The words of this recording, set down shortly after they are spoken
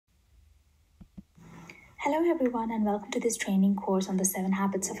Hello, everyone, and welcome to this training course on the 7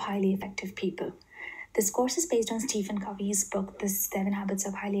 Habits of Highly Effective People. This course is based on Stephen Covey's book, The 7 Habits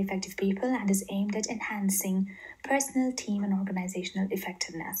of Highly Effective People, and is aimed at enhancing personal, team, and organizational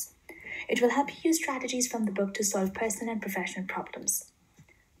effectiveness. It will help you use strategies from the book to solve personal and professional problems.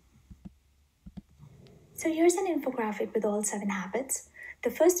 So here's an infographic with all 7 habits.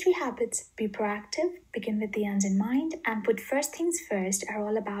 The first 3 habits, be proactive, begin with the end in mind, and put first things first, are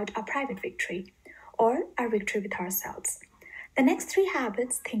all about our private victory, or our victory with ourselves. The next 3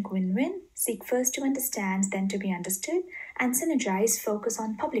 habits, think win-win, seek first to understand, then to be understood, and synergize, focus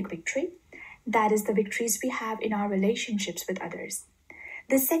on public victory. That is the victories we have in our relationships with others.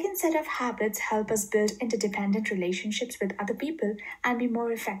 The second set of habits help us build interdependent relationships with other people and be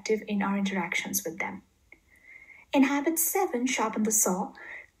more effective in our interactions with them. In habit 7, sharpen the saw,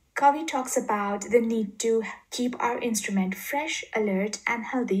 Covey talks about the need to keep our instrument fresh, alert, and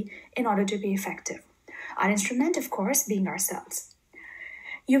healthy in order to be effective. Our instrument, of course, being ourselves.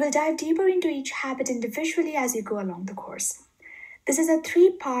 You will dive deeper into each habit individually as you go along the course. This is a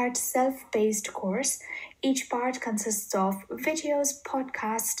 3-part self-paced course. Each part consists of videos,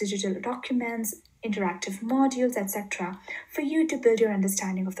 podcasts, digital documents, interactive modules, etc. for you to build your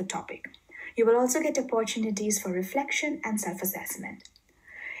understanding of the topic. You will also get opportunities for reflection and self-assessment.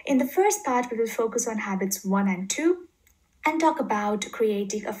 In the first part, we will focus on habits 1 and 2 and talk about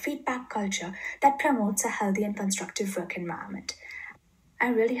creating a feedback culture that promotes a healthy and constructive work environment. I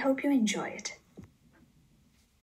really hope you enjoy it.